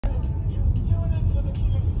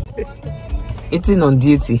Eating on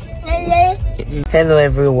duty. Hello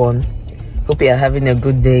everyone. Hope you are having a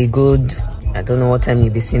good day. Good. I don't know what time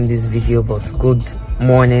you'll be seeing this video, but good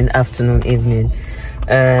morning, afternoon, evening.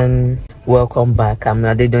 Welcome back. I'm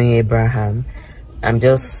Adedoyin Abraham. I'm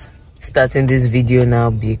just starting this video now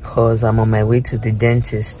because I'm on my way to the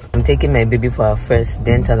dentist. I'm taking my baby for our first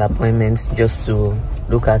dental appointment just to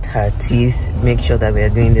look at her teeth, make sure that we are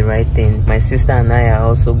doing the right thing. My sister and I are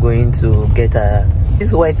also going to get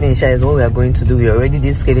this whitening is what we are going to do. We already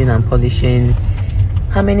did scaling and polishing.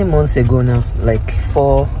 How many months ago now? Like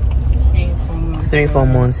 3-4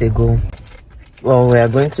 months ago. Well, we are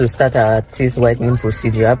going to start our teeth whitening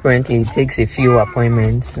procedure. Apparently, it takes a few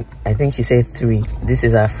appointments. I think she said 3. This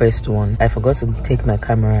is our first one. I forgot to take my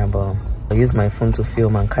camera, but I'll use my phone to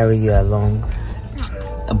film and carry you along.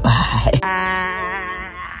 Bye.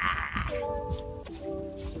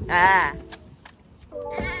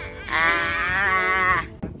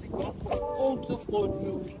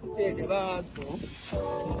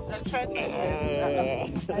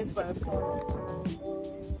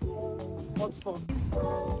 What for?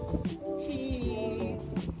 Cheese.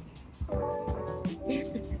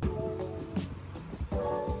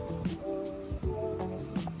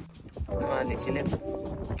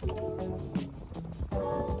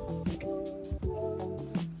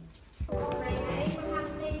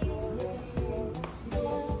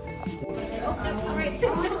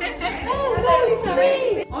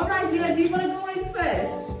 All right, dear, do you want to go in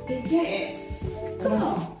first? Say yes. Come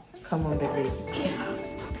on. Come on, baby.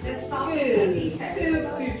 Beautiful.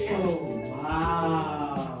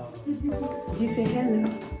 Wow. Did you say hello?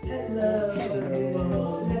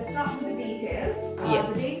 Hello. Let's start with the details. Yeah.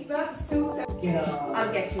 The date of birth is 2/7.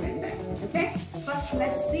 I'll get you in there. Okay? First,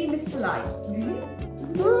 let's see Mr. Light.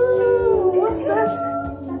 Ooh, what's that?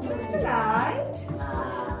 That's Mr. Light.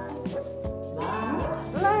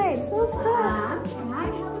 Lights, what's that? Can I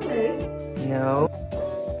have a look? No.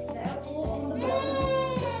 There are 4 on the bottom.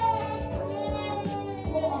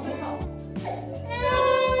 4 on the top.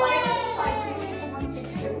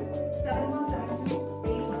 5566162 7172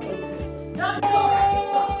 818. Done.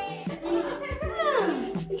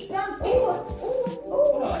 It's done.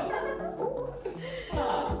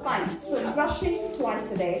 Fine. So brushing twice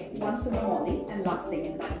a day, once in the morning and last thing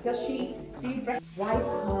in the night. Does she wipe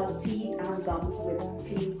her teeth and gums with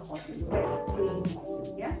clean cotton, wet clean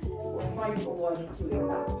cotton? Yeah. Try to avoid doing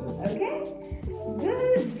that. Okay.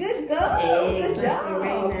 Good girl. Good job.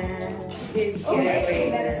 Okay,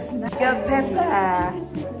 let us snack. Got Peppa.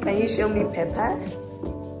 Can you show me Peppa?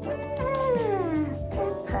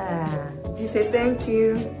 Peppa. Did you say thank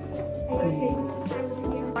you?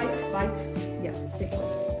 Bite. Yeah. Sit.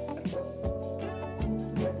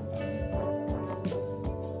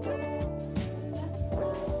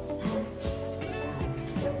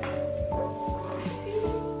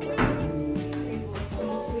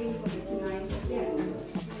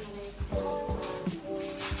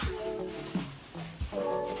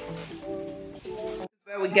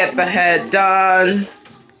 We get the hair done.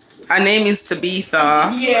 Her name is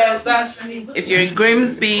Tabitha. Yes, that's me. If you're in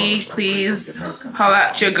Grimsby, please holler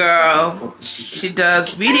at your girl. She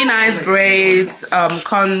does really nice braids,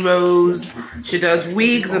 cornrows. She does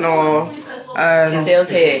wigs and all. She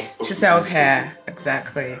sells hair. She sells hair,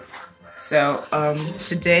 exactly. So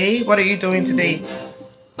today, what are you doing today?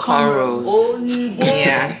 Cornrows.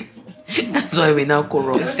 Yeah. That's why we now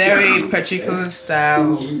cornrows. Very particular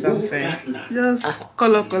style or something. Just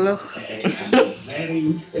color. Color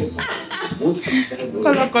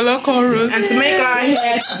cornrows. And to make our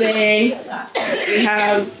hair today, we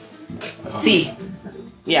have tea.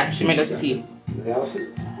 Yeah, she made us tea.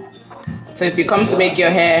 So if you come to make your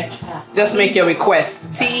hair, just make your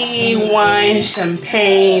request. Tea, wine,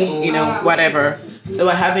 champagne, you know, whatever. So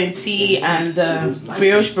we're having tea and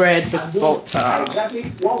brioche bread with butter.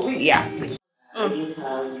 Yeah.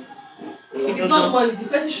 It's not one, the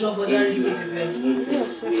person should not bother you.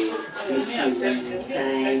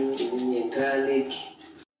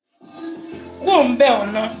 One bell,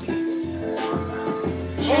 no?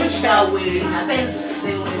 Oh, shall we?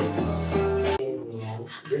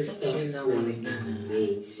 This stuff smells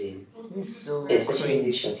amazing. So especially in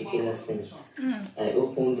this particular scent. I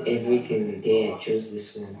opened everything the day I chose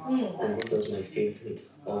this one, and this was my favorite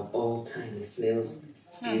of all time. It smells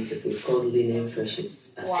beautiful. It's called Linen Fresh.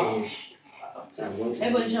 It's Astonish. So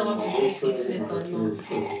Everybody shall want to do this with me.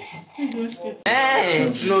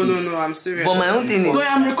 hey. No, I'm serious. But my own thing is. So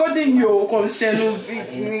I'm recording your concern.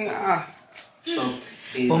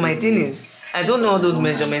 But my thing is, I don't know all those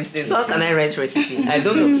measurements things. So how can I write recipe? I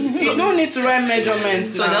don't know. You don't need to write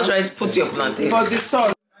measurements. So now. just write, put your plantain. For the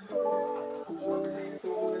sauce.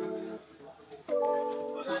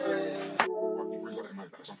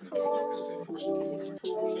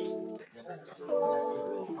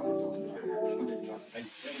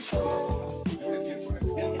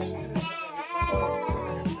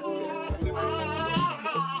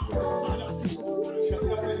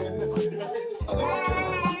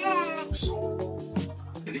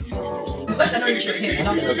 Say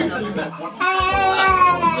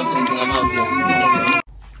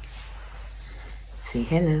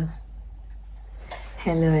hello.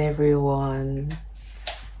 Hello everyone.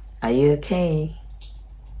 Are you okay?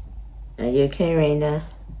 Are you okay, Raina?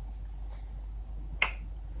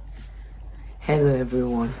 Hello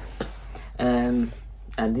everyone.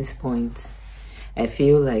 At this point, I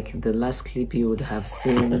feel like the last clip you would have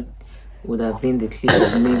seen would have been the clip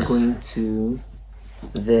of me going to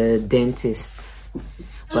the dentist.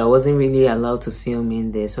 But I wasn't really allowed to film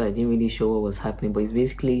in there, so I didn't really show what was happening. But it's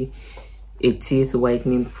basically a teeth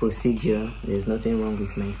whitening procedure. There's nothing wrong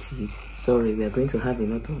with my teeth. Sorry, we are going to have a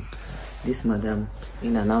lot of this madam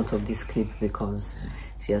in and out of this clip because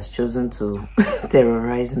she has chosen to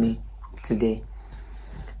terrorize me today.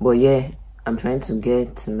 But yeah, I'm trying to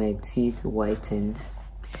get my teeth whitened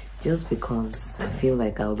just because I feel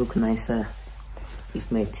like I'll look nicer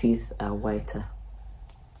if my teeth are whiter.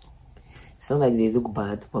 It's not like they look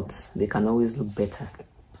bad, but they can always look better.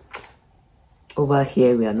 Over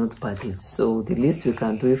here, we are not baddies, so the least we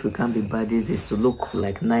can do if we can't be baddies is to look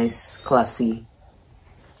like nice, classy,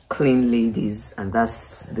 clean ladies, and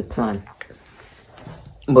that's the plan.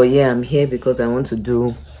 But yeah, I'm here because I want to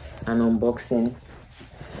do an unboxing.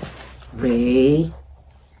 Ray,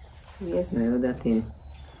 here's my other thing.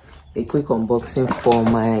 A quick unboxing for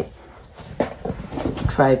my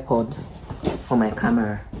tripod for my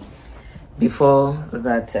camera. Before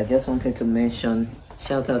that, I just wanted to mention,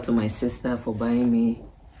 shout out to my sister for buying me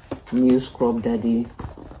new Scrub Daddy.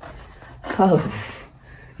 Oh,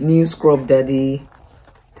 new Scrub Daddy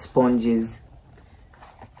sponges.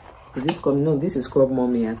 Is this Scrub? No, this is Scrub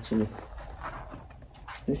Mommy actually.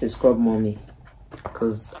 This is Scrub Mommy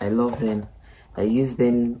because I love them. I use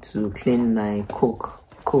them to clean my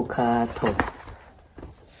Coca top.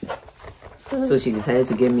 So she decided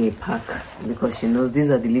to get me a pack because she knows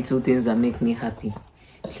these are the little things that make me happy.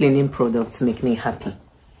 Cleaning products make me happy.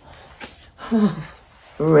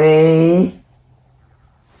 Ray.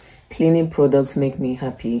 Cleaning products make me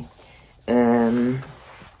happy.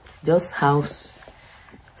 Just house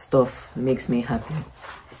stuff makes me happy.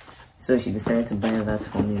 So she decided to buy that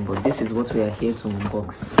for me. But this is what we are here to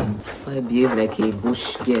unbox. I behave like a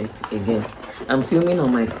bush girl again. I'm filming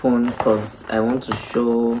on my phone because I want to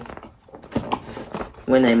show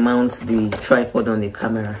when I mount the tripod on the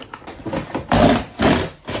camera.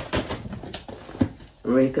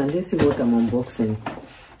 Ray, can they see what I'm unboxing?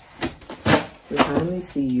 They can only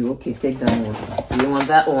see you. Okay, take that one. Do you want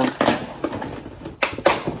that one?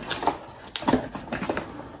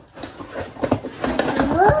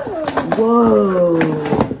 Whoa,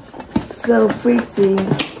 so pretty.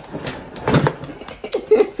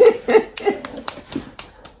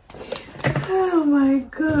 Oh my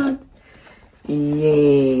god.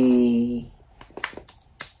 Yay.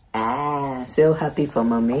 Ah, so happy for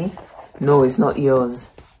mommy. No, it's not yours.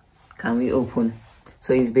 Can we open?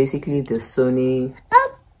 So it's basically the Sony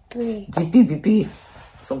GP-VPT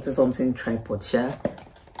something tripod, sure?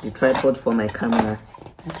 The tripod for my camera.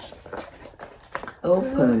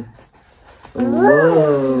 Open.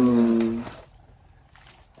 Whoa.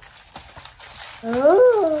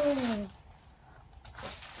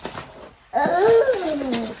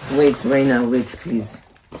 Wait, Raina, wait, please.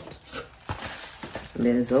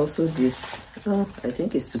 There's also this. Oh, I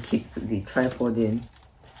think it's to keep the tripod in.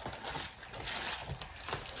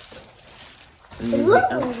 Is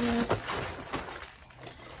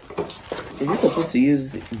this supposed to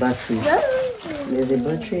use battery? There's a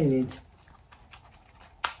battery in it.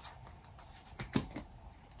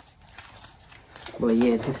 But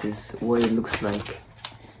yeah, this is what it looks like.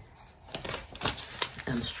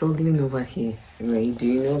 I'm struggling over here. Right? Do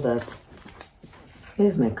you know that?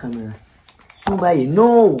 Here's my camera. Somebody,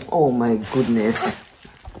 no! Oh my goodness.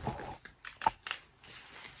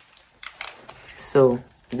 So,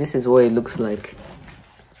 this is what it looks like.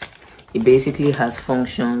 It basically has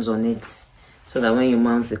functions on it so that when you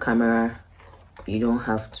mount the camera, you don't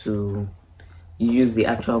have to use the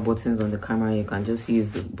actual buttons on the camera. You can just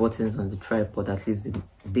use the buttons on the tripod, at least the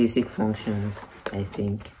basic functions, I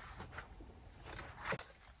think.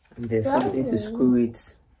 And there's something to screw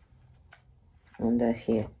it under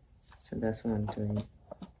here. So that's what I'm doing.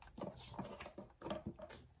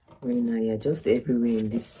 Right now, you're just everywhere in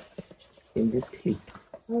this clip.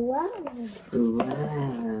 Wow.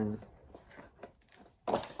 Wow.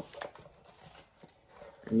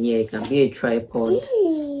 And yeah, it can be a tripod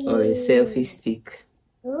or a selfie stick.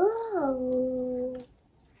 Whoa.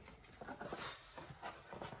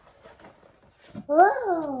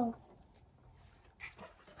 Whoa.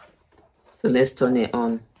 So let's turn it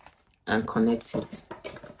on and connect it.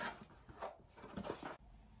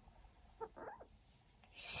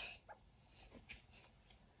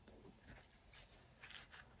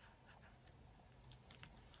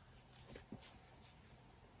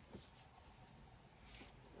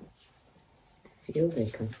 feel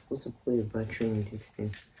like I'm supposed to put a battery in this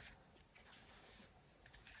thing.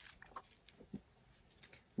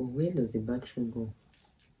 But where does the battery go?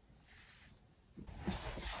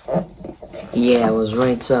 Yeah, I was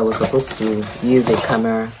right. So I was supposed to use a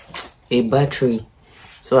camera, a battery.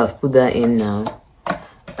 So I've put that in now,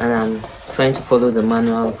 and I'm trying to follow the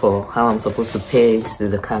manual for how I'm supposed to pair it to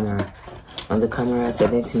the camera. On the camera,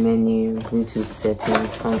 select menu, Bluetooth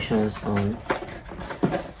settings, functions on.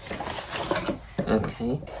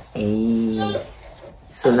 Okay. Hey.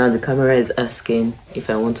 So now the camera is asking if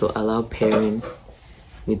I want to allow pairing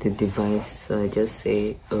with the device. So I just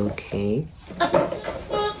say okay.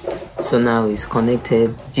 So now it's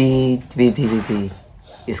connected. GP-VPT2BT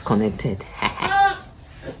is connected.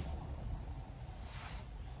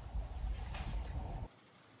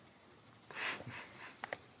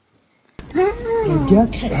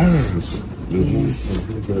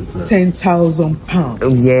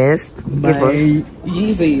 £10,000. Yes. My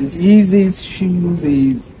Yeezy's shoes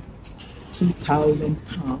is £2,000.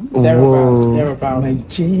 Whoa. My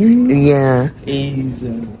jeans is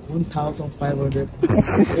 1,500.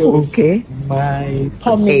 Okay. My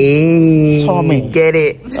Tommy. Get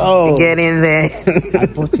it. Oh, get in there. I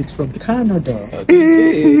bought it from Canada.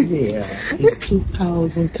 Yeah, it's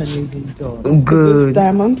 2,000 Canadian dollars. Good.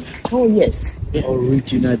 Diamond. Oh yes,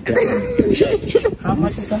 original diamond. How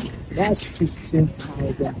much is that? That's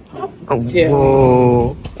 £15,000.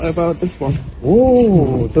 Whoa. What about this one?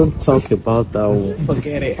 Oh, don't talk about that one.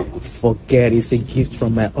 Forget it. Forget it's a gift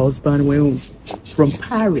from my husband from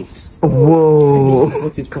Paris. Whoa. I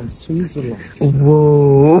bought it from Switzerland.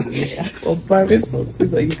 Whoa. Yeah, from Paris, from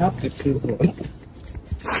Switzerland. You have to choose one.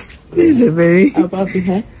 This is a very. How about the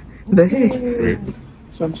hair? The hair.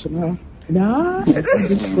 It's from Chanel. Nah, I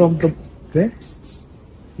think it's from the best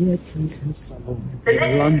hairdressing salon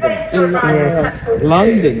in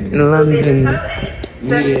London. London.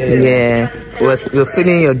 Yeah. We're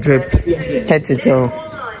feeling your drip head to toe.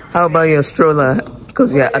 How about your stroller?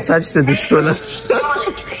 Because you're attached to the stroller.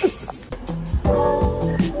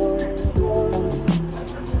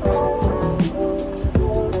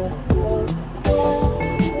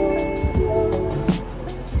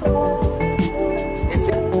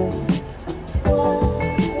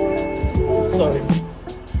 Sorry.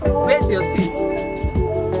 Where's your seat?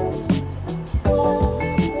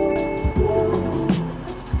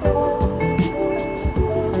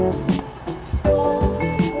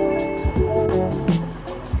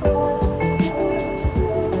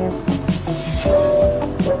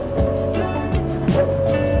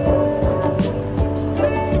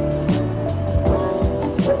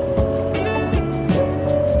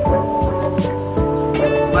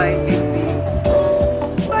 Bye, baby.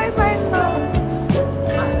 Bye, bye, love.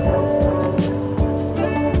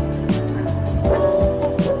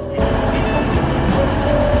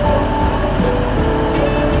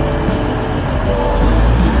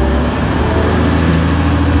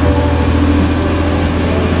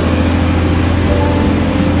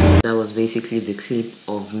 That was basically the clip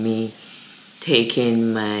of me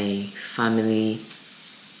taking my family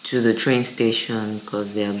to the train station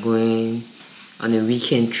because they are going on a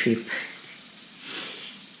weekend trip.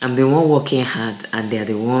 I'm the one working hard and they are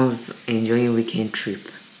the ones enjoying weekend trip.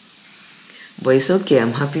 But it's okay,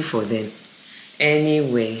 I'm happy for them.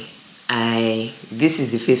 Anyway, this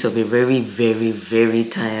is the face of a very, very, very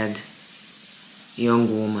tired young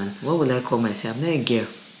woman. What would I call myself? I'm not a girl.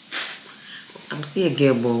 I'm still a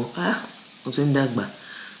girl, but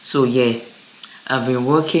so yeah, I've been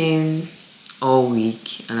working all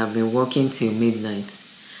week and I've been working till midnight.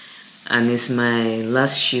 And it's my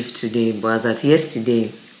last shift today, but as at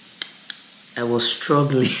yesterday, I was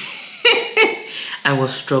struggling. I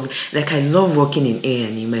was struggling. Like, I love working in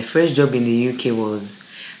A&E. My first job in the UK was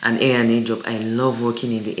an A&E job. I love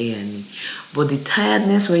working in the A&E. But the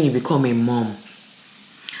tiredness when you become a mom.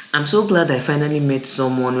 I'm so glad I finally met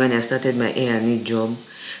someone when I started my A&E job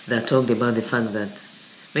that talked about the fact that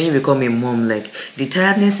when you become a mom, like, the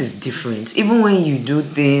tiredness is different. Even when you do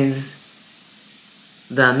things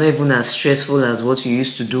that are not even as stressful as what you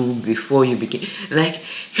used to do before you became, like,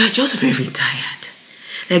 you're just very tired.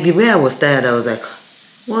 Like, the way I was tired, I was like,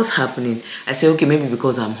 what's happening? I said, okay, maybe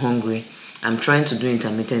because I'm hungry. I'm trying to do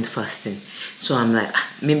intermittent fasting. So I'm like,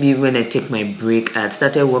 maybe when I take my break, I had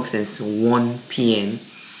started work since 1 p.m.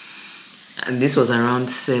 And this was around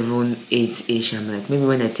 7, 8-ish. I'm like, maybe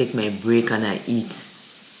when I take my break and I eat.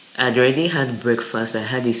 I'd already had breakfast. I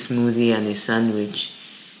had a smoothie and a sandwich.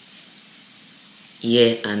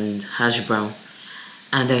 Yeah, and hash brown.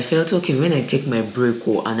 And I felt, okay, when I take my break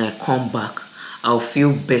and I come back, I'll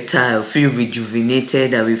feel better, I'll feel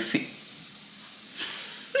rejuvenated, I will feel...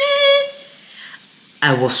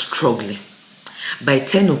 I was struggling. By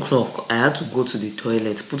 10 o'clock, I had to go to the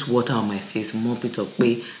toilet, put water on my face, mop it up.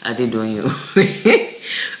 Wait, I did on you.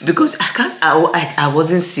 Because I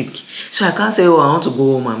wasn't sick. So I can't say, oh, I want to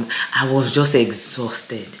go home. I was just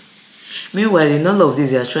exhausted. Meanwhile, in all of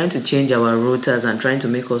this, they are trying to change our rotas and trying to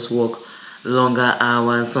make us work longer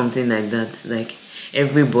hours, something like that. Like,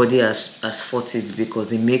 everybody has fought it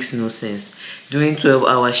because it makes no sense. Doing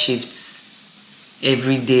 12-hour shifts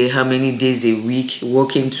every day, how many days a week,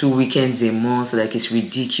 working 2 weekends a month, like, it's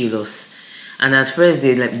ridiculous. And at first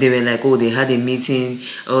they were like, oh, they had a meeting,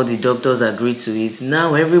 all the doctors agreed to it.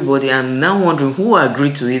 Now everybody, I'm now wondering who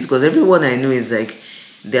agreed to it, because everyone I know is like,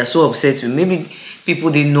 they are so upset with, maybe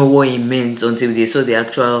people didn't know what it meant until they saw the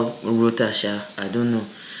actual rota. I don't know,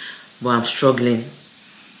 but I'm struggling.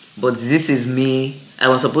 But this is me. I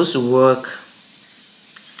was supposed to work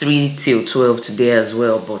 3 till 12 today as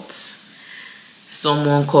well, but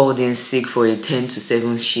someone called in sick for a 10 to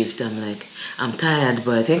 7 shift. I'm like, I'm tired,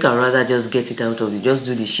 but I think I'd rather just get it out of the, just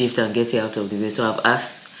do the shift and get it out of the way. So I've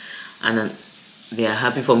asked, and they are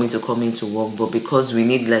happy for me to come into work. But because we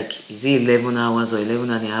need, like, is it 11 hours or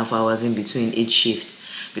 11.5 hours in between each shift?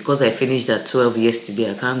 Because I finished at 12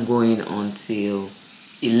 yesterday, I can't go in until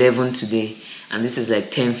 11 today, and this is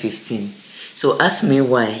like 10:15. So ask me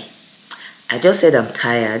why. I just said I'm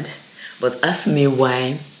tired, but ask me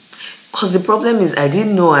why. Because the problem is, I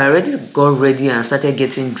didn't know. I already got ready and started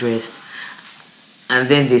getting dressed, and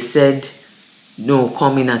then they said no,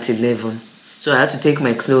 come in at 11. So I had to take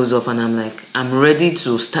my clothes off, and I'm like, I'm ready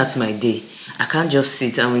to start my day. I can't just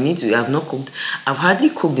sit, and we need to. I've not cooked. I've hardly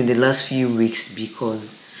cooked in the last few weeks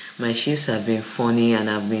because my shifts have been funny, and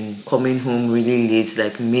I've been coming home really late,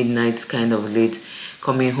 like midnight kind of late,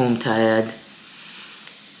 coming home tired.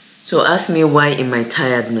 So ask me why in my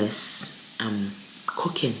tiredness I'm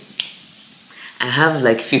cooking. I have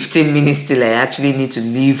like 15 minutes till I actually need to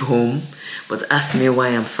leave home, but ask me why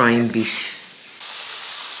I'm frying beef.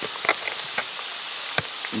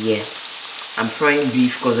 Yeah, I'm frying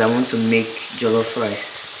beef because I want to make jollof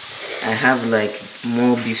rice. I have like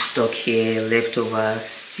more beef stock here, leftover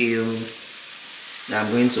stew, that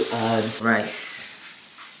I'm going to add rice.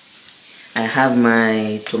 I have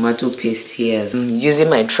my tomato paste here. I'm using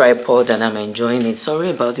my tripod and I'm enjoying it. Sorry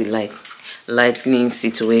about the lightning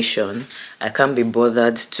situation. I can't be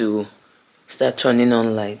bothered to start turning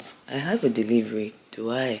on lights. I have a delivery. Do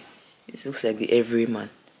I? It looks like the everyman.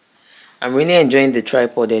 I'm really enjoying the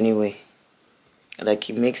tripod anyway. Like,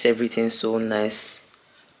 it makes everything so nice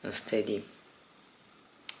and steady.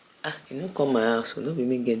 You know, come my house, so don't be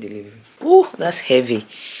me get delivery. Oh, that's heavy.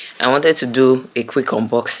 I wanted to do a quick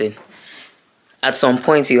unboxing. At some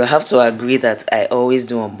point, you have to agree that I always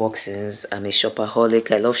do unboxings. I'm a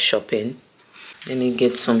shopaholic. I love shopping. Let me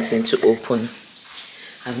get something to open.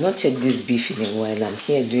 I've not checked this beef in a while. I'm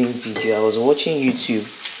here doing video. I was watching YouTube,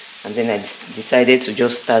 and then I decided to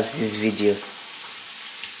just start this video.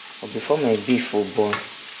 But before my beef will burn,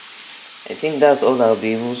 I think that's all I'll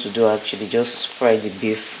be able to do actually. Just fry the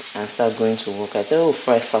beef and start going to work. I thought I will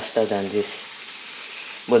fry faster than this.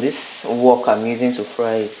 But this wok I'm using to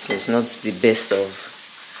fry it is not the best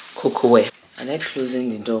of cookware. I like closing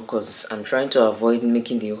the door because I'm trying to avoid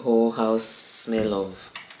making the whole house smell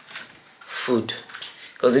of food.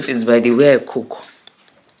 Because if it's by the way I cook,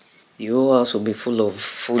 the whole house will be full of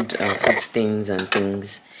food and food stains and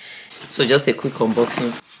things. So just a quick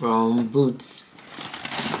unboxing from Boots.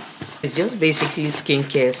 It's just basically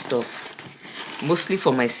skincare stuff. Mostly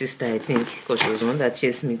for my sister, I think, because she was the one that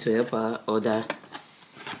chased me to help her order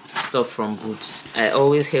stuff from Boots. I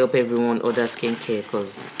always help everyone order skincare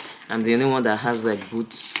because I'm the only one that has like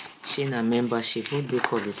Boots Shina membership. What do they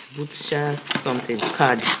call it? Boots share something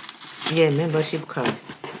card. Yeah, membership card.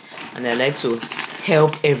 And I like to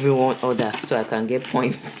help everyone order so I can get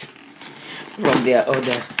points from their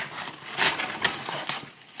order.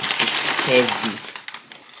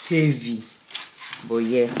 It's heavy. But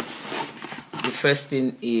yeah, the first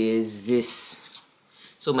thing is this.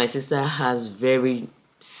 So my sister has very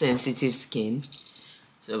sensitive skin,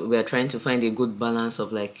 so we are trying to find a good balance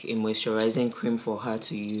of like a moisturizing cream for her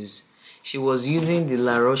to use. She was using the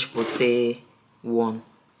La Roche-Posay one,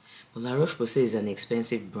 but La Roche-Posay is an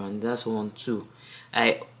expensive brand. That's one too.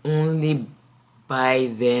 I only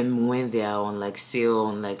buy them when they are on like sale,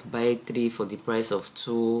 on like buy 3 for the price of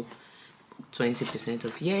 2, 20%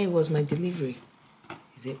 off. Yeah, it was my delivery.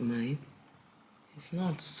 Is it mine? It's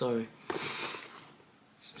not, sorry.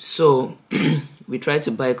 So we tried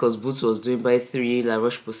to buy, because Boots was doing buy 3 La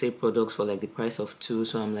Roche-Posay products for like the price of 2.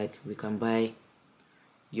 So I'm like, we can buy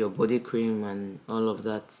your body cream and all of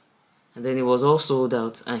that. And then it was all sold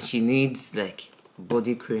out, and she needs like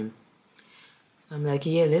body cream. I'm like,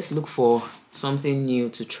 yeah, let's look for something new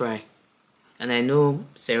to try. And I know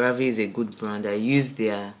CeraVe is a good brand. I use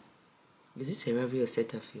their, is it CeraVe or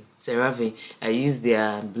Cetaphil? CeraVe. I use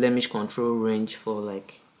their blemish control range for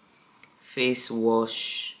like face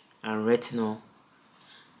wash and retinol.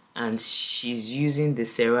 And she's using the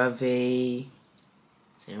CeraVe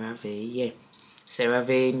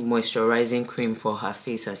moisturizing cream for her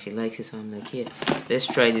face, and she likes it. So I'm like, yeah, let's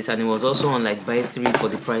try this. And it was also on like buy 3 for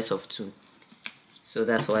the price of 2. So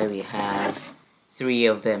that's why we have 3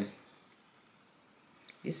 of them.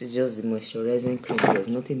 This is just the moisturizing cream. There's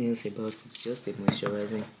nothing else about it. It's just a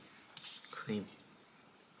moisturizing cream.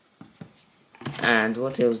 And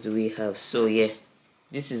what else do we have? So yeah,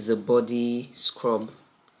 this is the body scrub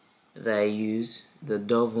that I use, the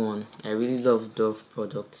Dove one. I really love Dove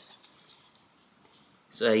products.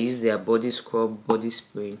 So I use their body scrub, body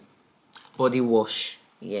spray, body wash.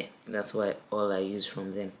 Yeah, that's why all I use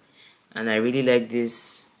from them. And I really like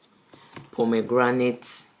this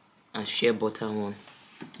pomegranate and shea butter one.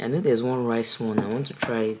 I know there's one rice one. I want to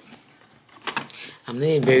try it. I'm not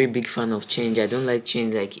a very big fan of change. I don't like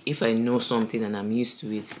change. Like if I know something and I'm used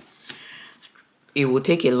to it, it will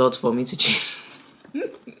take a lot for me to change.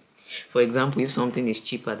 For example, if something is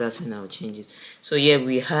cheaper, that's when I'll change it. So yeah,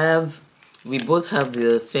 we both have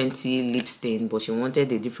the Fenty lip stain, but she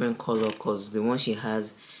wanted a different color because the one she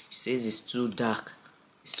has, she says it's too dark.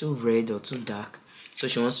 It's too red or too dark. So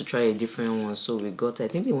she wants to try a different one. So we got, I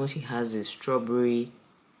think the one she has is strawberry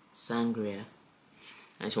sangria.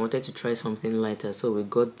 And she wanted to try something lighter. So we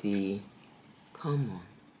got the, come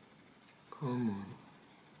on,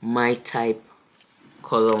 my type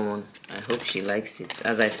color one. I hope she likes it.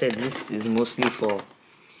 As I said, this is mostly for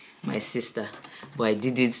my sister, but I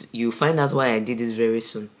did it, you find out why I did this very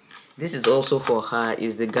soon. This is also for her,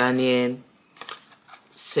 is the Garnier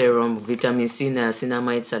serum, vitamin C,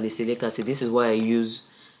 niacinamide, salicylic acid. This is what I use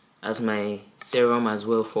as my serum as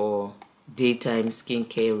well for daytime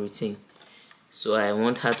skincare routine. So I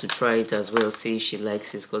want her to try it as well, see if she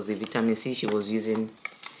likes it, because the vitamin C she was using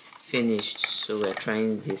finished. So we're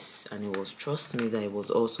trying this, and it was, trust me that it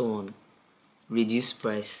was also on reduced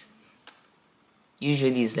price.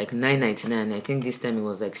 Usually it's like $9.99. I think this time it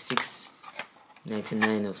was like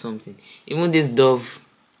 $6.99 or something. Even this Dove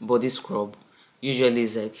body scrub usually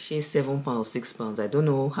is like, she's £7, £6. I don't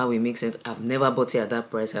know how it makes it. I've never bought it at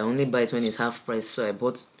that price. I only buy it when it's half price. So I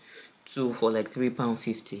bought 2 for like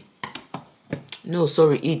 £3.50. No,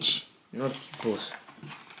 sorry, each, not both.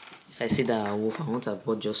 If I say that I want to have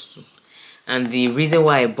bought just 2. And the reason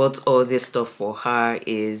why I bought all this stuff for her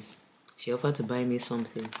is she offered to buy me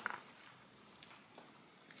something.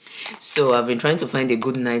 So I've been trying to find a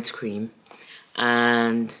good night cream,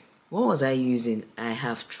 and what was I using? I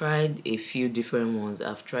have tried a few different ones.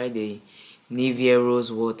 I've tried a Nivea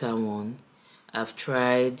Rose Water one. I've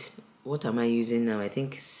tried, what am I using now? I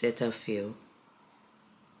think Cetaphil.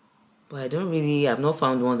 But I've not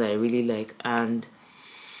found one that I really like. And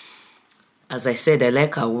as I said, I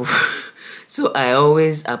like her. So I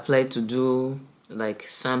always apply to do like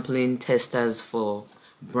sampling testers for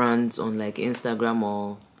brands on like Instagram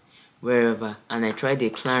or wherever, and I tried the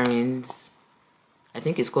Clarins, I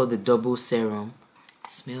think it's called the double serum. It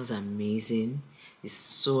smells amazing. It's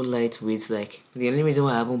so lightweight. Like the only reason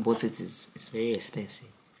why I haven't bought it is it's very expensive.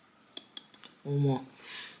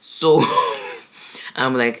 So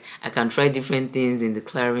I'm like, I can try different things in the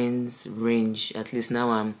Clarins range. At least now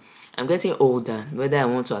I'm getting older, whether I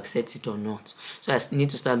want to accept it or not. So I need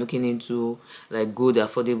to start looking into like good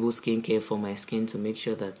affordable skincare for my skin to make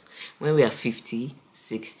sure that when we are 50,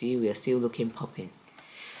 60, we are still looking popping.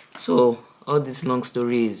 So all this long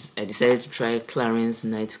story is I decided to try Clarins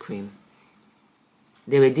night cream.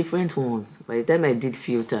 There were different ones. By the time I did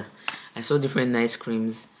filter, I saw different night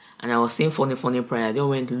creams, and I was seeing funny price. I just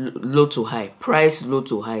went low to high, price low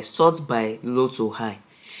to high, sort by low to high.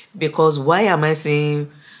 Because why am I saying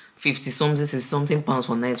 50 something, 60 something pounds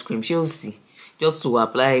for night cream? She'll see. Just to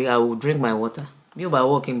apply, I will drink my water. Me by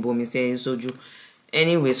walking boom, saying soju.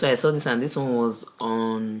 Anyway, so I saw this, and this one was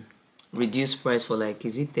on reduced price for like,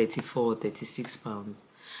 is it 34 or 36 pounds?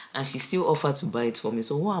 And she still offered to buy it for me.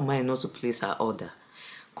 So why am I not to place her order?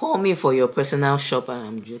 Call me for your personal shopper.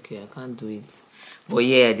 I'm joking, I can't do it. But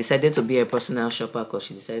yeah, I decided to be a personal shopper because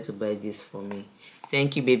she decided to buy this for me.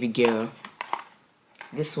 Thank you, baby girl.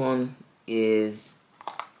 This one is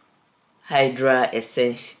Hydra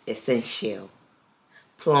Essential.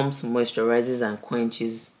 Plumps, moisturizes and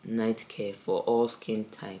quenches night care for all skin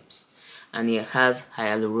types. And it has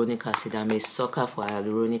hyaluronic acid. I'm a sucker for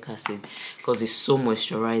hyaluronic acid because it's so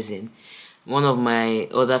moisturizing. One of my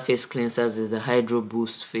other face cleansers is the Hydro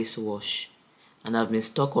Boost face wash. and I've been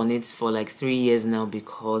stuck on it for like 3 years now,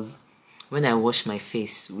 because when I wash my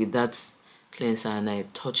face with that cleanser and I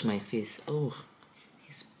touch my face, oh,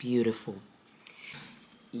 it's beautiful.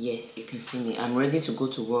 Yeah, you can see me. I'm ready to go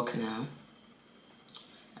to work now.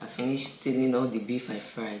 I finished stealing all the beef I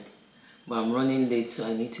fried, but I'm running late, so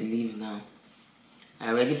I need to leave now. I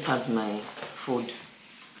already packed my food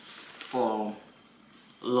for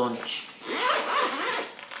lunch.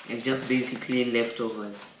 It's just basically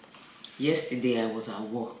leftovers. Yesterday I was at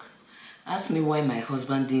work. Ask me why my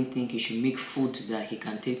husband didn't think he should make food that he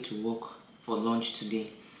can take to work for lunch today.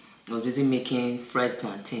 I was busy making fried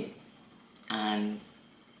plantain and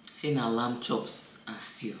lamb chops and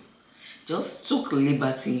stew. Just took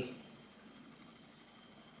liberty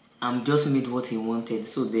and just made what he wanted.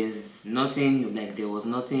 So there was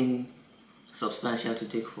nothing substantial to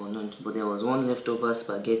take for lunch, but there was one leftover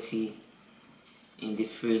spaghetti in the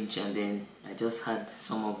fridge, and then I just had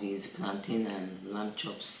some of his plantain and lamb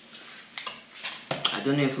chops. I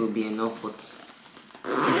don't know if it will be enough, but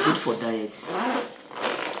it's good for diets.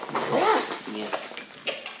 Yeah.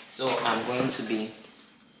 So I'm going to be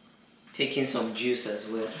taking some juice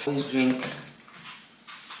as well. Always drink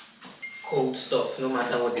cold stuff no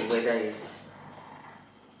matter what the weather is.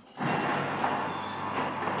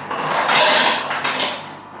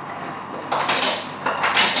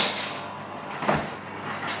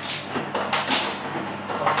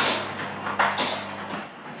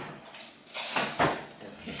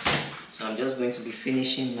 I'm just going to be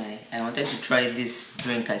finishing I wanted to try this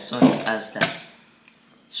drink I saw in Asda.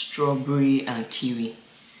 Strawberry and kiwi.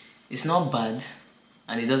 It's not bad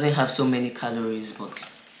and it doesn't have so many calories, but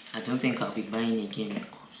I don't think I'll be buying again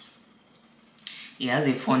because it has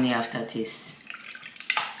a funny aftertaste.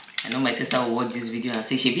 I know my sister will watch this video and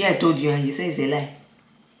say, Shebi, I told you, and you say it's a lie.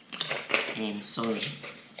 I'm sorry.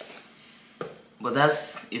 But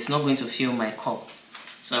it's not going to fill my cup.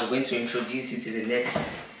 So I'm going to introduce you to the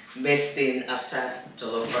next best thing after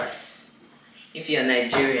jollof rice. If you're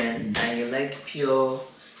Nigerian and you like pure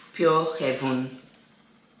heaven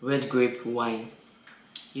red grape wine,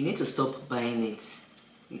 you need to stop buying it.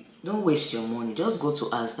 Don't waste your money. Just go to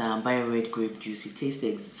Asda and buy red grape juice. It tastes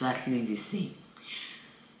exactly the same,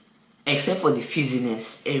 except for the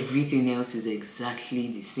fizziness. Everything else is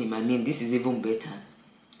exactly the same. I mean, this is even better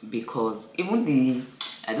because even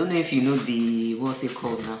I don't know if you know what's it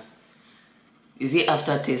called now? Is it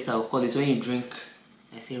aftertaste? I'll call it when you drink.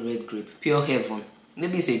 I say red grape, pure heaven.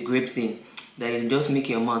 Maybe it's a grape thing that will just make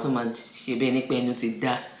your mouth.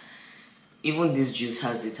 Even this juice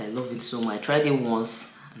has it. I love it so much. I tried it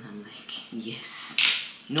once and I'm like, yes,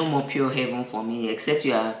 no more pure heaven for me. Except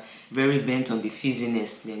you are very bent on the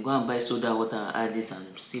fizziness, then go and buy soda water and add it,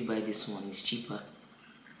 and still buy this one. It's cheaper.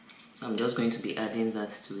 So I'm just going to be adding that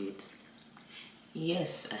to it.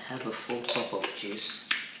 Yes, I have a full cup of juice.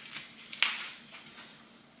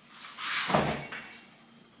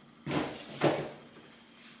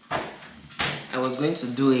 I was going to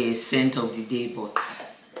do a scent of the day, but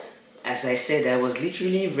as I said, I was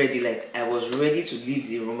literally ready. Like, I was ready to leave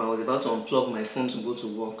the room. I was about to unplug my phone to go to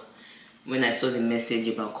work when I saw the message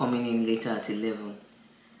about coming in later at 11.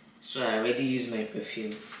 So I already used my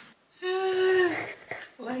perfume.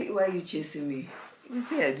 Why are you chasing me? You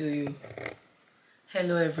say I do you.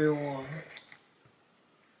 Hello everyone.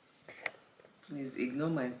 Please ignore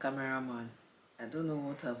my cameraman. I don't know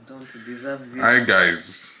what I've done to deserve this. Hi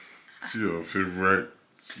guys. It's your favorite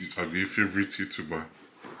YouTuber.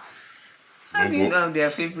 How do you know I'm their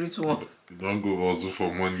favorite one? Don't go also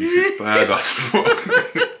for money. She's tired as fuck.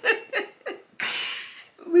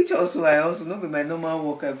 Which also I also know with my normal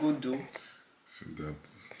work I go do. See that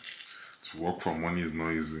to work for money is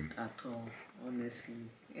not easy. At all, honestly.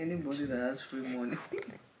 Anybody that has free money.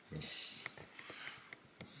 She's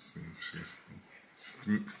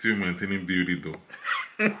still maintaining beauty though.